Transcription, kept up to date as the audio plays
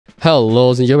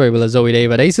Hello, xin chào các bạn, mình là Zoe đây.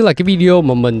 Và đây sẽ là cái video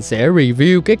mà mình sẽ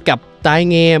review cái cặp tai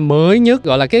nghe mới nhất,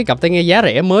 gọi là cái cặp tai nghe giá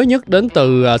rẻ mới nhất đến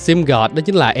từ Simgot, đó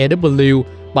chính là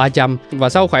EW300. Và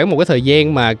sau khoảng một cái thời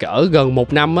gian mà cỡ gần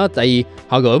 1 năm á, tại vì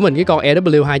họ gửi mình cái con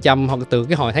EW200 hoặc từ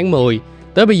cái hồi tháng 10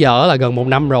 tới bây giờ là gần 1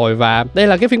 năm rồi. Và đây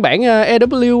là cái phiên bản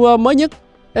EW mới nhất,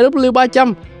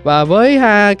 EW300. Và với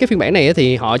cái phiên bản này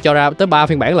thì họ cho ra tới 3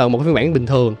 phiên bản lận. Một cái phiên bản bình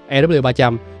thường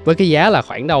EW300 với cái giá là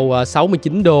khoảng đâu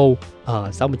 69 đô.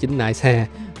 69 nice ha.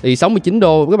 Thì 69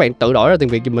 đô các bạn tự đổi ra tiền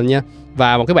Việt giùm mình nha.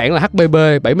 Và một cái bản là HBB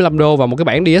 75 đô và một cái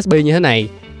bản DSP như thế này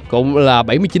cũng là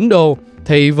 79 đô.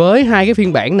 Thì với hai cái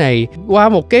phiên bản này, qua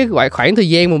một cái khoảng thời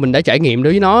gian mà mình đã trải nghiệm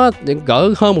đối với nó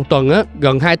cỡ hơn 1 tuần á,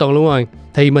 gần 2 tuần luôn rồi,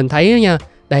 thì mình thấy nha,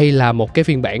 đây là một cái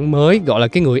phiên bản mới, gọi là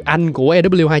cái người anh của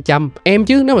EW200. Em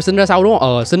chứ, nếu mà sinh ra sau đúng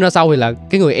không? Sinh ra sau thì là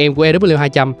cái người em của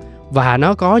EW200. Và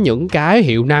nó có những cái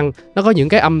hiệu năng, nó có những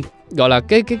cái âm, gọi là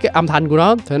cái âm thanh của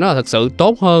nó thì nó là thật sự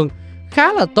tốt hơn,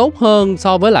 khá là tốt hơn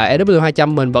so với lại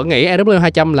EW200. Mình vẫn nghĩ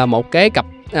EW200 là một cái cặp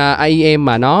AEM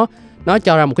mà nó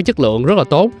cho ra một cái chất lượng rất là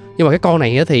tốt. Nhưng mà cái con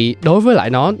này thì đối với lại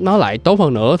nó lại tốt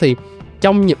hơn nữa. Thì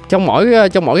trong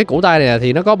mỗi cái củ tai này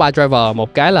thì nó có 3 driver,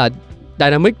 một cái là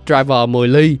Dynamic driver 10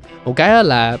 ly, một cái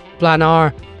là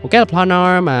Plannar, một cái là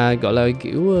Plannar mà gọi là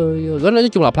kiểu nói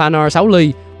chung là Plannar 6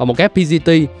 ly, và một cái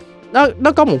PGT.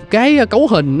 Nó có một cái cấu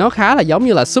hình nó khá là giống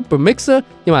như là Super Mix á,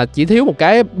 nhưng mà chỉ thiếu một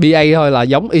cái BA thôi là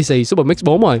giống Easy Super Mix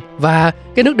 4 rồi. Và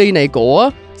cái nước đi này của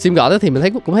Simgot thì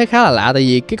mình cũng thấy khá là lạ, tại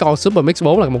vì cái con Super Mix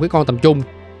 4 là một cái con tầm trung,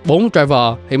 4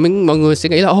 driver thì mọi người sẽ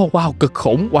nghĩ là wow cực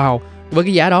khủng, wow, với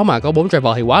cái giá đó mà có 4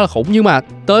 driver thì quá là khủng. Nhưng mà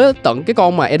tới tận cái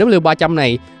con mà EW300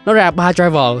 này nó ra 3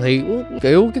 driver thì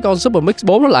kiểu cái con Super Mix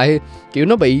 4 nó lại kiểu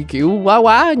nó bị kiểu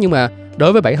quá. Nhưng mà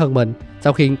đối với bản thân mình,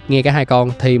 sau khi nghe cả hai con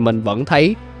thì mình vẫn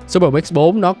thấy Super Mix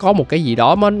 4 nó có một cái gì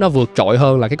đó nó vượt trội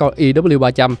hơn là cái con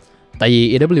EW300. Tại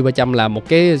vì EW300 là một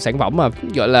cái sản phẩm mà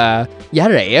gọi là giá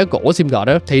rẻ của Simgot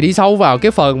đó. Thì đi sâu vào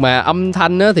cái phần mà âm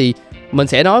thanh đó, thì mình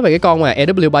sẽ nói về cái con mà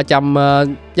EW300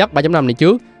 jack 3.5 này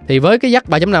trước. Thì với cái jack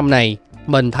 3.5 này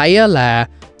mình thấy là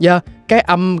cái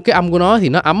âm của nó thì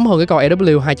nó ấm hơn cái con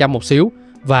EW200 một xíu.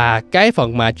 Và cái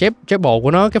phần mà treble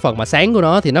của nó, cái phần mà sáng của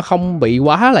nó thì nó không bị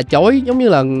quá là chói, giống như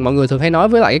là mọi người thường hay nói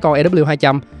với lại cái con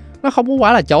EW200. Nó không có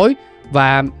quá là chói.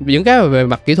 Và những cái về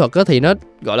mặt kỹ thuật thì nó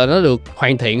gọi là nó được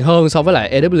hoàn thiện hơn so với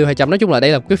lại EW200. Nói chung là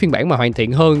đây là cái phiên bản mà hoàn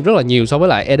thiện hơn rất là nhiều so với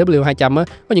lại EW200 á.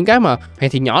 Có những cái mà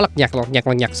hoàn thiện nhỏ lặt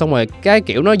nhặt xong rồi cái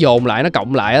kiểu nó dồn lại, nó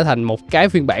cộng lại thành một cái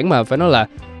phiên bản mà phải nói là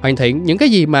hoàn thiện. Những cái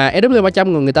gì mà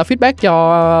EW300 người ta feedback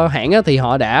cho hãng thì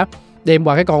họ đã đem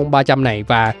qua cái con 300 này,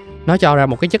 và nó cho ra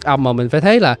một cái chất âm mà mình phải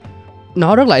thấy là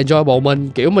nó rất là enjoyable.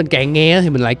 Mình càng nghe thì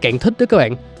mình lại càng thích đó các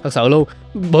bạn, thật sự luôn.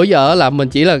 Bữa giờ là mình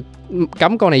chỉ là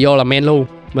cắm con này vô là main luôn,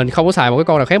 mình không có xài một cái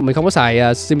con nào khác. Mình không có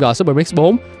xài Simgot Super Mix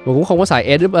 4, mình cũng không có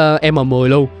xài M10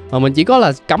 luôn, mà mình chỉ có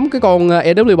là cắm cái con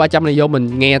EW300 này vô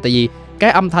mình nghe. Tại vì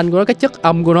cái âm thanh của nó, cái chất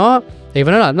âm của nó thì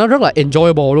phải nói là nó rất là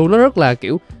enjoyable luôn. Nó rất là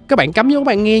kiểu các bạn cắm vô, các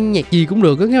bạn nghe nhạc gì cũng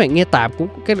được, các bạn nghe tạp cũng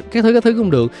cái thứ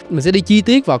cũng được. Mình sẽ đi chi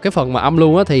tiết vào cái phần mà âm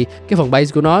luôn á. Thì cái phần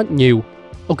bass của nó nhiều,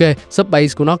 ok, sub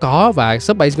bass của nó có, và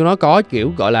sub bass của nó có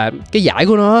kiểu gọi là cái dải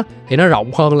của nó thì nó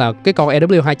rộng hơn là cái con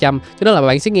EW200, cho nên là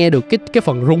bạn sẽ nghe được cái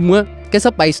phần rung á, cái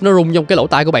sub bass nó rung trong cái lỗ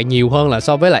tai của bạn nhiều hơn là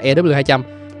so với lại EW200.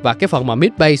 Và cái phần mà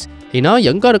mid bass thì nó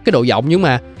vẫn có được cái độ giọng, nhưng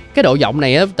mà cái độ giọng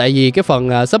này á, tại vì cái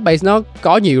phần sub bass nó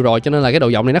có nhiều rồi, cho nên là cái độ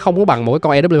giọng này nó không có bằng một cái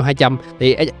con EW200.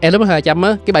 Thì EW200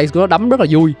 á, cái bass của nó đấm rất là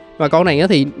vui, và con này á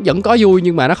thì vẫn có vui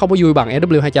nhưng mà nó không có vui bằng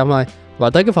EW200 thôi. Và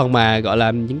tới cái phần mà gọi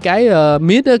là những cái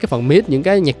mid á, cái phần mid, những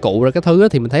cái nhạc cụ rồi cái thứ á,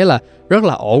 thì mình thấy là rất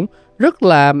là ổn, rất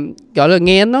là gọi là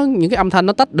nghe nó những cái âm thanh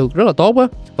nó tách được rất là tốt á.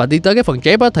 Và đi tới cái phần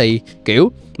trap á thì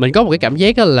kiểu mình có một cái cảm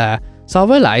giác là so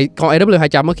với lại con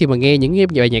EW200 á, khi mà nghe những cái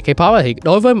bài nhạc K-pop thì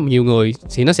đối với nhiều người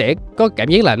thì nó sẽ có cảm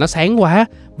giác là nó sáng quá,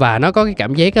 và nó có cái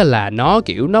cảm giác là nó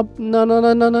kiểu nó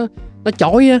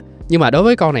chói á. Nhưng mà đối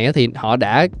với con này thì họ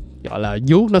đã gọi là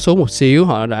vuốt nó xuống một xíu,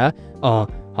 họ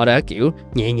đã kiểu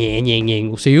nhẹ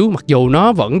một xíu, mặc dù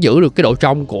nó vẫn giữ được cái độ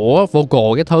trong của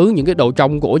vocal cái thứ, những cái độ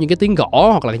trong của những cái tiếng gõ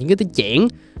hoặc là những cái tiếng chẽn,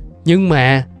 nhưng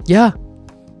mà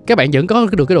các bạn vẫn có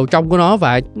được cái độ trong của nó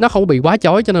và nó không bị quá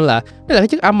chói. Cho nên là đây là cái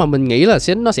chất âm mà mình nghĩ là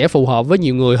nó sẽ phù hợp với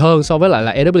nhiều người hơn so với lại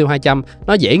là EW200.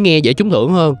 Nó dễ nghe, dễ trúng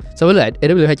thưởng hơn so với lại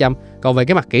EW200. Còn về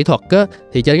cái mặt kỹ thuật á,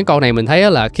 thì trên cái con này mình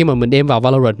thấy là khi mà mình đem vào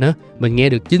Valorant á, mình nghe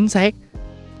được chính xác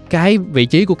cái vị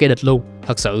trí của kẻ địch luôn,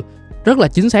 thật sự rất là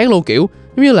chính xác luôn. Kiểu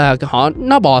giống như là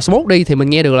nó bò smoke đi thì mình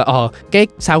nghe được là cái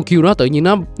sound cue nó tự nhiên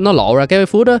nó lộ ra cái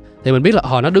foot á, thì mình biết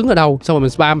là nó đứng ở đâu. Xong rồi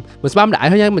mình spam đại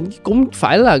thôi nha, mình cũng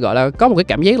phải là gọi là có một cái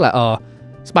cảm giác là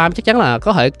spam chắc chắn là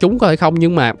có thể trúng có thể không,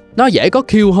 nhưng mà nó dễ có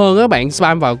kill hơn á. Bạn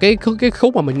spam vào cái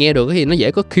khúc mà mình nghe được thì nó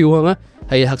dễ có kill hơn á.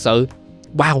 Thì thật sự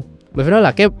wow, mình phải nói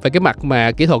là về cái mặt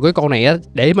mà kỹ thuật của cái con này á,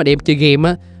 để mà đem chơi game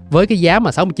á với cái giá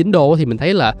mà 69 đô thì mình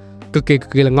thấy là cực kỳ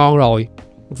là ngon rồi.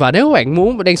 Và nếu các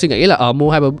bạn đang suy nghĩ là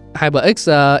mua HyperX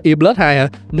EW200 hả?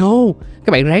 No,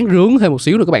 các bạn ráng rướng thêm một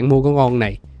xíu nữa các bạn mua con ngon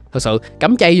này. Thật sự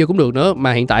cắm chay vô cũng được nữa,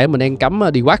 mà hiện tại mình đang cắm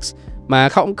dewax, mà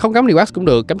không cắm dewax cũng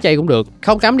được, cắm chay cũng được.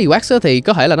 Không cắm dewax thì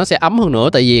có thể là nó sẽ ấm hơn nữa,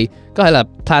 tại vì có thể là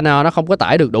Plannar nó không có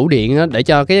tải được đủ điện để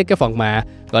cho cái phần mà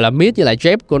gọi là mid với lại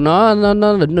trap của nó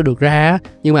được ra.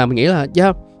 Nhưng mà mình nghĩ là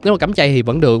nếu mà cắm chay thì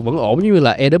vẫn được, vẫn ổn, như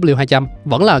là EW200.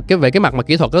 Vẫn là về cái mặt mà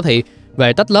kỹ thuật đó, thì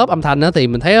về tách lớp âm thanh đó thì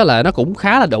mình thấy là nó cũng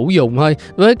khá là đủ dùng thôi.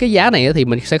 Với cái giá này thì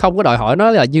mình sẽ không có đòi hỏi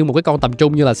nó là như một cái con tầm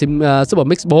trung như là Super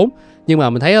Mix 4, nhưng mà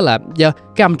mình thấy là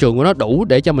cái âm trường của nó đủ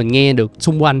để cho mình nghe được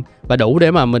xung quanh, và đủ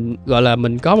để mà mình gọi là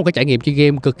mình có một cái trải nghiệm chơi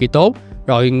game cực kỳ tốt.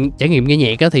 Rồi trải nghiệm nghe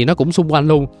nhạc thì nó cũng xung quanh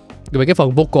luôn. Về cái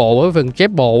phần vocal, với phần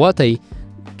treble thì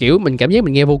kiểu mình cảm giác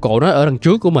mình nghe vocal nó ở đằng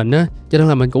trước của mình á, cho nên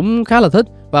là mình cũng khá là thích.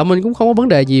 Và mình cũng không có vấn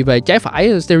đề gì về trái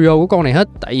phải stereo của con này hết,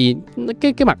 tại vì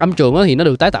cái mặt âm trường thì nó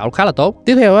được tái tạo khá là tốt.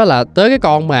 Tiếp theo là tới cái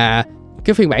con mà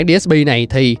cái phiên bản DSP này,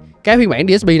 thì cái phiên bản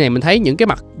DSP này mình thấy những cái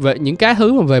mặt về những cái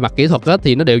thứ mà về mặt kỹ thuật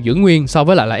thì nó đều giữ nguyên so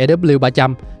với lại là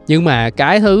EW300. Nhưng mà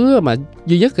cái thứ mà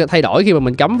duy nhất thay đổi khi mà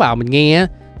mình cắm vào mình nghe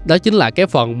đó chính là cái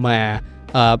phần mà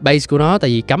bass của nó, tại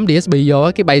vì cắm DSP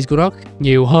vô cái bass của nó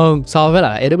nhiều hơn so với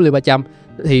lại EW300.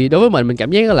 Thì đối với mình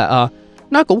cảm giác là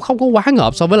nó cũng không có quá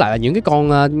ngợp so với lại những cái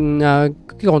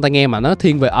con tai nghe mà nó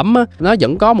thiên về ấm á. Nó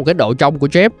vẫn có một cái độ trong của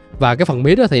trap, và cái phần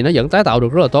mid thì nó vẫn tái tạo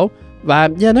được rất là tốt. Và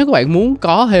nếu các bạn muốn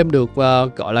có thêm được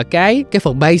gọi là cái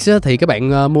phần bass á, thì các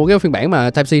bạn mua cái phiên bản mà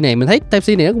Type-C này. Mình thấy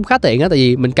Type-C này nó cũng khá tiện á, tại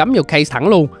vì mình cắm vào case thẳng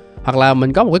luôn, hoặc là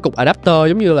mình có một cái cục adapter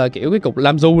giống như là kiểu cái cục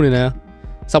Lamzu này nè,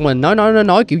 xong mình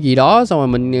nói kiểu gì đó, xong rồi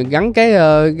mình gắn cái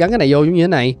này vô giống như thế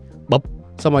này, bụp,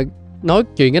 xong rồi nói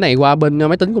truyền cái này qua bên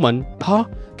máy tính của mình đó,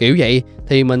 kiểu vậy.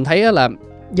 Thì mình thấy là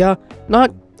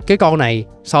cái con này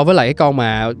so với lại cái con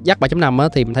mà jack 3.5 á,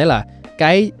 thì mình thấy là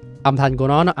cái âm thanh của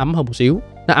nó ấm hơn một xíu,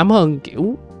 nó ấm hơn,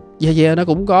 kiểu nó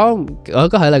cũng có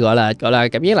thể là gọi là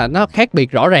cảm giác là nó khác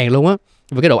biệt rõ ràng luôn á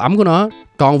về cái độ ấm của nó.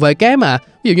 Còn về cái mà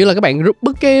ví dụ như là các bạn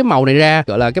bứt cái màu này ra,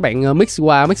 gọi là các bạn mix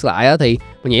qua mix lại á, thì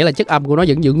mình nghĩ là chất âm của nó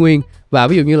vẫn giữ nguyên. Và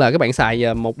ví dụ như là các bạn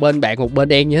xài một bên bạc một bên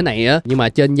đen như thế này á, nhưng mà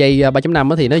trên dây 3.5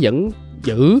 á thì nó vẫn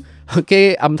giữ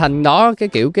cái âm thanh đó, cái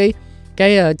kiểu cái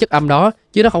chất âm đó,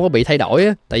 chứ nó không có bị thay đổi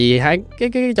á. Tại vì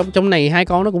cái trong này hai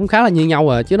con nó cũng khá là như nhau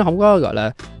à, chứ nó không có gọi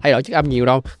là thay đổi chất âm nhiều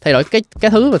đâu. Thay đổi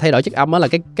cái thứ mà thay đổi chất âm á là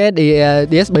cái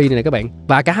DSP này nè các bạn.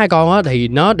 Và cả hai con á thì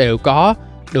nó đều có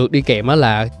được đi kèm á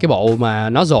là cái bộ mà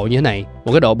nó nozzle như thế này,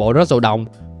 một cái bộ nozzle đồng,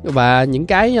 và những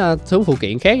cái thứ phụ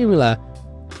kiện khác giống như là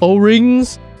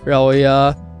O-rings, rồi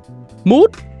mood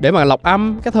để mà lọc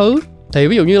âm các thứ. Thì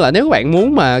ví dụ như là nếu các bạn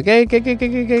muốn mà cái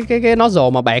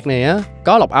nozzle mà bạc này á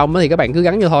có lọc âm á, thì các bạn cứ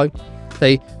gắn vô thôi.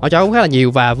 Thì họ cho cũng khá là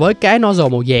nhiều. Và với cái nozzle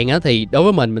màu vàng á thì đối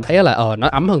với mình thấy là nó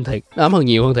ấm hơn thiệt, nó ấm hơn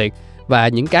nhiều hơn thiệt. Và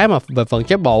những cái mà về phần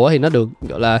treble á thì nó được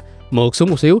gọi là mượt xuống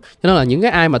một xíu, cho nên là những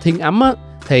cái ai mà thiên ấm á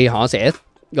thì họ sẽ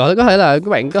gọi có thể là các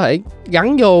bạn có thể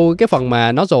gắn vô cái phần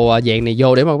mà nozzle vàng này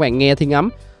vô để mà các bạn nghe thiên ấm.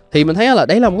 Thì mình thấy là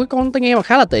đây là một cái con tai nghe mà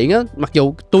khá là tiện á. Mặc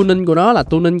dù tuning của nó là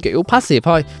tuning kiểu passive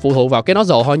thôi, phụ thuộc vào cái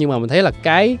nozzle thôi, nhưng mà mình thấy là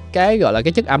cái gọi là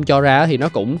cái chất âm cho ra thì nó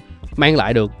cũng mang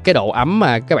lại được cái độ ấm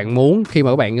mà các bạn muốn khi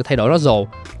mà các bạn thay đổi nozzle.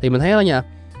 Thì mình thấy đó nha,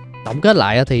 tổng kết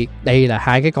lại thì đây là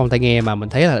hai cái con tai nghe mà mình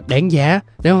thấy là đáng giá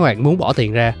nếu các bạn muốn bỏ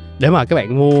tiền ra để mà các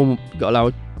bạn mua, gọi là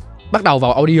bắt đầu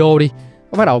vào audio đi,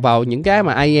 bắt đầu vào những cái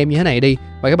mà IEM như thế này đi,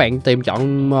 và các bạn tìm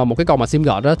chọn một cái con mà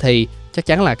Simgot đó, thì chắc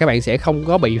chắn là các bạn sẽ không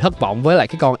có bị thất vọng với lại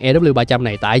cái con EW300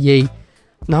 này. Tại vì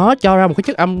nó cho ra một cái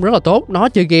chất âm rất là tốt, nó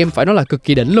chơi game phải nói là cực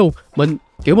kỳ đỉnh luôn. Mình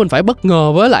phải bất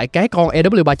ngờ với lại cái con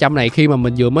EW300 này khi mà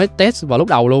mình vừa mới test vào lúc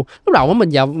đầu luôn. Lúc đầu mình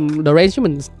vào The Range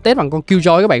mình test bằng con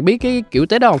Killjoy, các bạn biết cái kiểu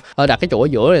test đó không? Đặt cái trụ ở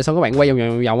giữa rồi xong các bạn quay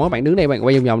vòng vòng, các bạn đứng đây bạn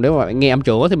quay vòng vòng để mà bạn nghe âm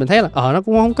trường. Thì mình thấy là nó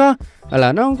cũng không có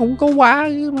là nó không có quá,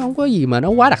 không có gì mà nó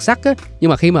quá đặc sắc á. Nhưng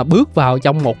mà khi mà bước vào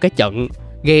trong một cái trận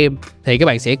game thì các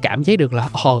bạn sẽ cảm thấy được là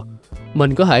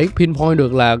mình có thể pinpoint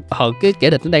được là cái kẻ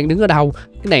địch nó đang đứng ở đâu,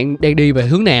 cái đang đi về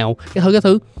hướng nào, cái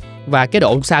thứ. Và cái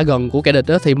độ xa gần của kẻ địch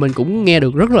đó thì mình cũng nghe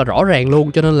được rất là rõ ràng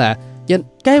luôn. Cho nên là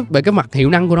về cái mặt hiệu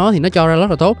năng của nó thì nó cho ra rất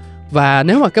là tốt. Và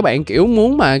nếu mà các bạn kiểu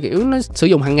muốn mà kiểu nó sử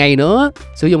dụng hàng ngày nữa,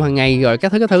 sử dụng hàng ngày rồi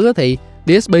các thứ thì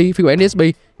DSP, phiên bản DSP,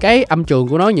 cái âm trường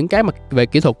của nó, những cái mặt về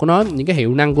kỹ thuật của nó, những cái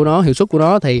hiệu năng của nó, hiệu suất của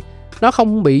nó thì nó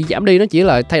không bị giảm đi, nó chỉ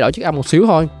là thay đổi chất âm một xíu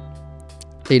thôi.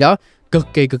 Thì đó, cực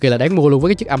kỳ là đáng mua luôn với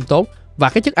cái chất âm tốt. Và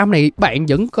cái chất âm này bạn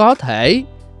vẫn có thể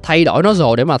thay đổi nó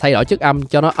rồi để mà thay đổi chất âm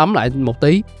cho nó ấm lại một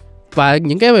tí. Và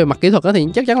những cái về mặt kỹ thuật đó thì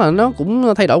chắc chắn là nó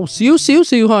cũng thay đổi một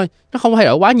xíu thôi, nó không thay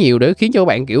đổi quá nhiều để khiến cho các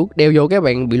bạn kiểu đeo vô các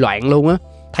bạn bị loạn luôn á.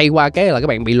 thay qua cái là các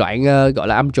bạn bị loạn gọi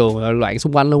là âm trường, loạn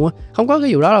xung quanh luôn á. Không có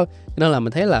cái vụ đó đâu. Nên là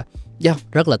mình thấy là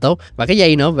rất là tốt. Và cái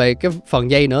dây nữa, về cái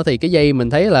phần dây nữa thì cái dây mình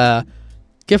thấy là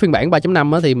cái phiên bản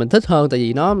 3.5 á thì mình thích hơn, tại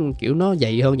vì nó kiểu nó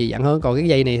dày hơn, dày dặn hơn. Còn cái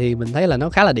dây này thì mình thấy là nó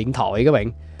khá là điện thoại các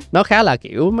bạn. Nó khá là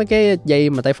kiểu mấy cái dây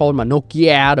mà tay phone mà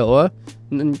Nokia đồ á,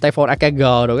 tay phone AKG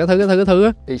đồ cái thứ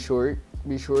á.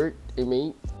 Be sure,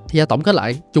 Amy. Thì tổng kết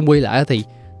lại, chung quy lại thì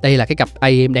đây là cái cặp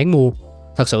AM đáng mua,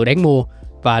 thật sự đáng mua.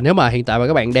 Và nếu mà hiện tại mà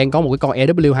các bạn đang có một cái con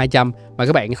EW200 mà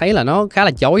các bạn thấy là nó khá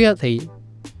là chói á, thì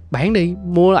bán đi,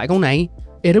 mua lại con này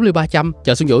EW300,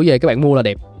 chờ Xuanvu về các bạn mua là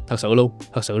đẹp, thật sự luôn,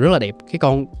 thật sự rất là đẹp cái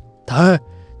con thơ.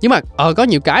 Nhưng mà có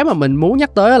nhiều cái mà mình muốn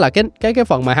nhắc tới là cái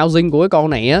phần mà housing của cái con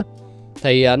này á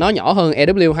thì nó nhỏ hơn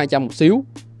EW200 một xíu,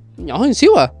 nhỏ hơn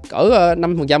xíu cỡ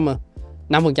 5% mà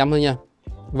 5% thôi nha.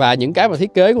 Và những cái mà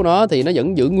thiết kế của nó thì nó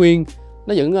vẫn giữ nguyên,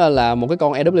 nó vẫn là một cái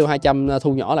con EW200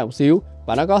 thu nhỏ lại một xíu,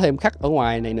 và nó có thêm khắc ở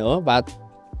ngoài này nữa. Và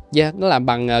nó làm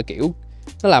bằng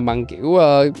kiểu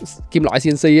kim loại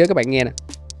CNC á, các bạn nghe nè,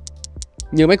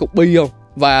 như mấy cục bi không.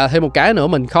 Và thêm một cái nữa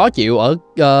mình khó chịu ở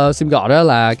Simgot đó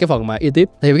là cái phần mà e tiếp.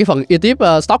 Thì cái phần e tiếp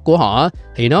stock của họ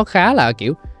thì nó khá là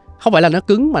kiểu, không phải là nó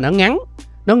cứng mà nó ngắn.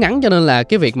 Nó ngắn cho nên là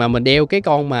cái việc mà mình đeo cái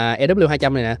con mà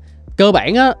EW200 này nè, cơ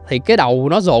bản á thì cái đầu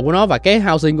nó rồ của nó và cái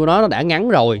housing của nó đã ngắn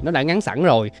rồi, nó đã ngắn sẵn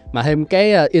rồi, mà thêm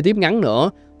cái e tiếp ngắn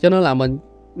nữa, cho nên là mình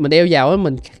đeo vào á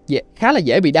mình khá là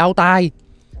dễ bị đau tay.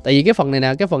 Tại vì cái phần này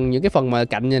nè, những cái phần mà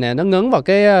cạnh này nè, nó ngấn vào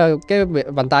cái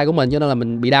vành tay của mình, cho nên là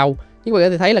mình bị đau. Nhưng mà có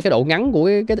thể thấy là cái độ ngắn của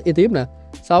cái e tiếp nè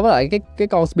so với lại cái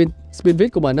con spin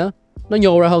vid của mình á, nó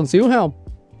nhô ra hơn xíu, thấy không?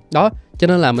 Đó, cho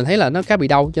nên là mình thấy là nó khá bị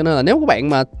đau. Cho nên là nếu các bạn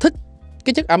mà thích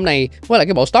cái chất âm này với lại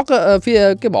cái bộ stock á,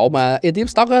 cái bộ mà e tiếp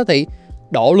stock á, thì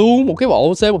độ luôn một cái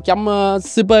bộ C100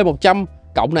 CP100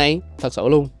 cộng này, thật sự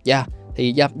luôn.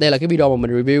 Thì đây là cái video mà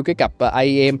mình review cái cặp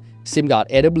AM Simgot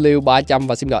EW300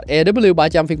 và Simgot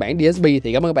EW300 phiên bản DSP.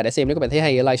 Thì cảm ơn các bạn đã xem. Nếu các bạn thấy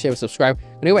hay, like, share và subscribe.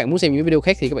 Nếu các bạn muốn xem những video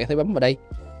khác thì các bạn thấy bấm vào đây.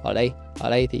 Ở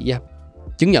đây thì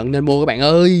chứng nhận nên mua các bạn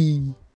ơi.